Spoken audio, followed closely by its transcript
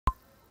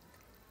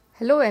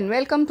Hello and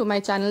welcome to my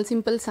channel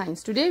Simple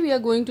Science. Today we are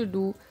going to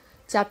do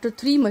chapter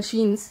 3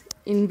 machines,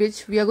 in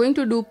which we are going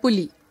to do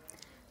pulley.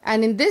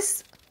 And in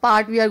this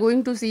part we are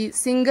going to see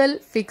single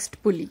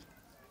fixed pulley.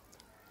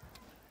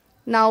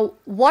 Now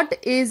what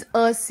is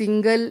a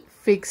single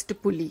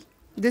fixed pulley?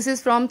 This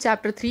is from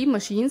chapter 3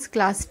 machines,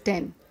 class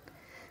 10.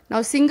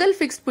 Now single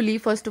fixed pulley,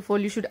 first of all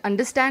you should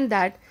understand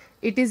that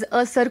it is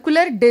a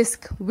circular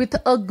disc with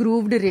a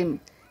grooved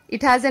rim.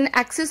 It has an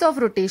axis of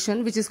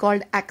rotation which is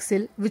called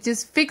axle, which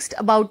is fixed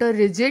about a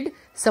rigid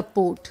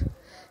support.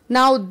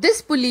 Now this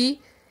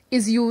pulley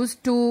is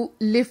used to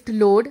lift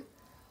load.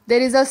 There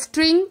is a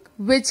string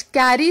which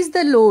carries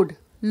the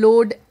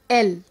load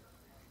L.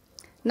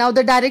 Now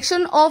the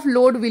direction of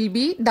load will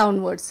be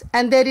downwards,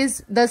 and there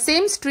is the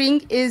same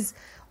string is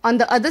on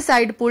the other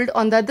side, pulled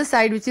on the other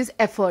side, which is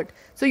effort.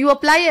 So you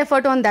apply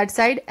effort on that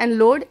side and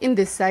load in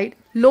this side.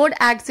 Load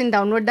acts in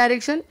downward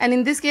direction, and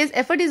in this case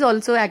effort is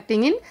also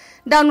acting in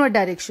downward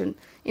direction.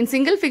 In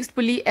single fixed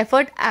pulley,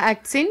 effort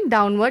acts in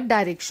downward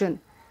direction.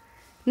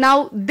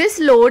 Now this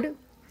load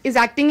is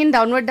acting in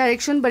downward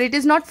direction, but it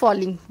is not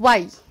falling.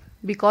 Why?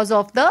 Because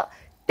of the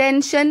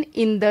tension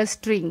in the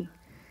string.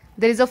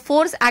 There is a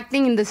force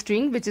acting in the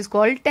string which is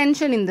called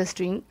tension in the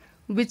string,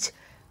 which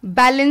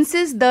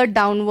balances the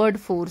downward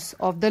force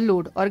of the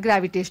load or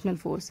gravitational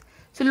force.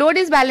 So load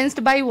is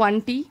balanced by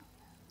 1T.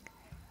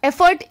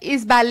 Effort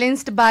is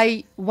balanced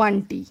by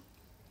 1T.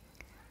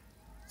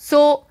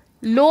 So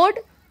load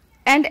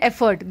and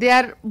effort, they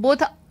are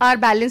both are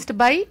balanced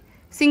by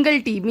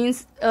single T,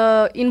 means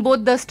in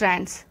both the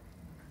strands.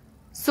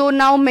 So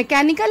now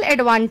mechanical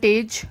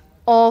advantage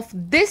of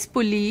this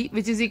pulley,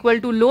 which is equal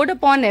to load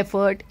upon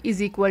effort,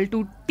 is equal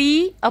to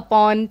T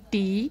upon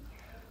T,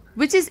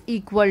 which is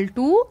equal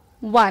to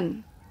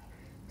 1.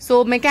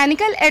 So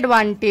mechanical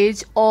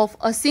advantage of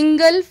a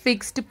single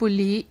fixed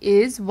pulley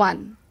is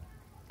 1.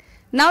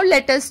 Now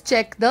let us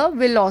check the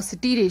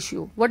velocity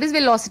ratio. What is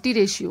velocity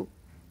ratio?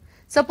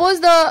 Suppose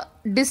the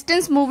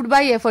distance moved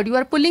by effort, you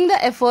are pulling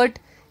the effort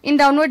in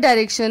downward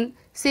direction,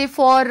 say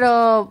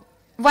for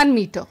 1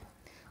 meter.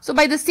 So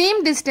by the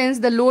same distance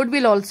the load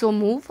will also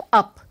move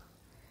up.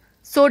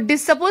 So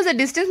suppose the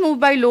distance moved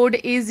by load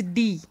is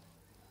D.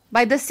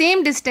 By the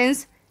same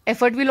distance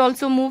effort will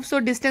also move,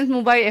 so distance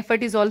moved by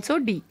effort is also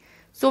D.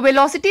 So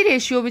velocity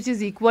ratio, which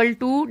is equal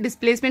to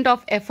displacement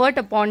of effort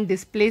upon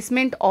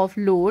displacement of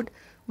load,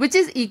 which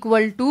is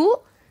equal to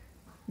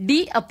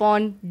D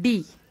upon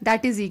D,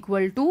 that is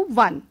equal to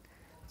 1.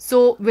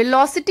 So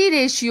velocity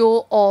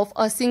ratio of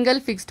a single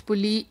fixed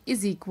pulley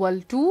is equal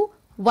to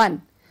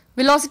 1.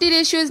 Velocity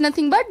ratio is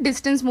nothing but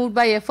distance moved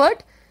by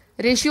effort,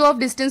 ratio of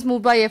distance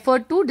moved by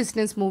effort to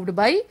distance moved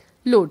by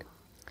load.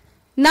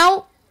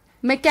 Now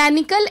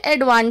mechanical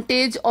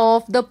advantage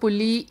of the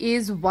pulley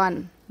is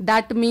 1.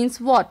 That means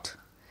what?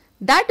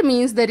 That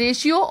means the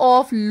ratio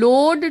of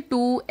load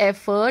to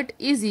effort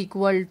is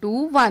equal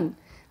to 1.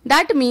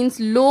 That means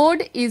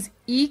load is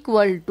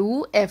equal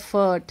to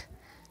effort.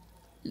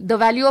 The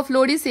value of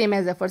load is same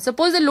as effort.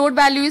 Suppose the load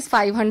value is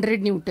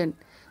 500 Newton.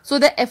 So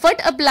the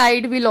effort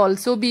applied will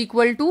also be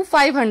equal to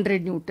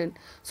 500 Newton.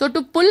 So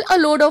to pull a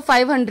load of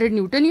 500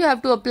 Newton, you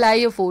have to apply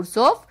a force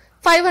of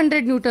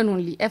 500 Newton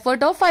only,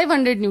 effort of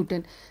 500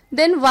 Newton.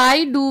 Then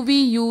why do we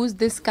use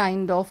this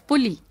kind of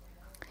pulley?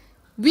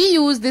 We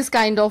use this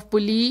kind of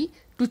pulley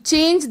to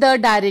change the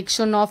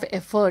direction of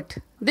effort.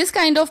 This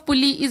kind of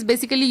pulley is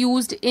basically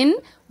used in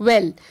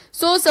well.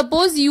 So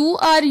suppose you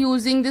are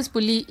using this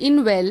pulley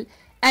in well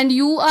and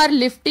you are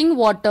lifting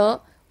water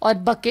or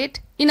bucket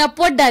in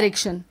upward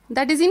direction.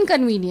 That is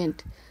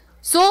inconvenient.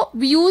 So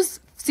we use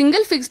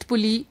single fixed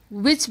pulley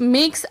which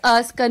makes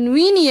us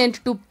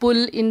convenient to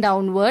pull in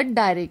downward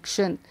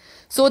direction.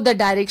 So the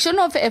direction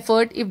of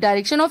effort, if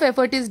direction of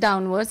effort is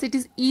downwards, it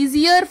is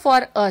easier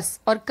for us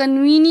or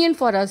convenient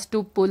for us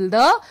to pull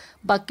the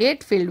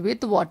bucket filled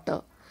with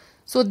water.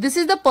 So this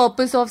is the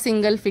purpose of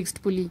single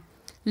fixed pulley.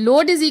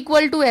 Load is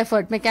equal to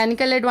effort.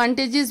 Mechanical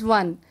advantage is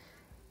 1.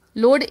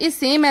 Load is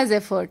same as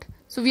effort.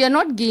 So we are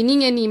not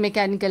gaining any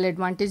mechanical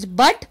advantage,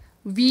 but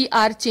we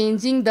are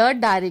changing the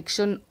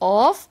direction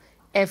of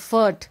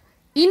effort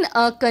in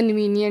a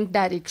convenient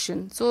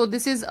direction. So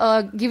this is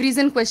a give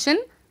reason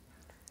question.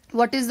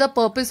 What is the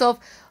purpose of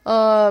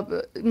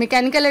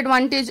mechanical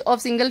advantage of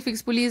single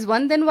fixed pulley is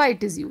 1, then why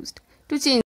it is used? To change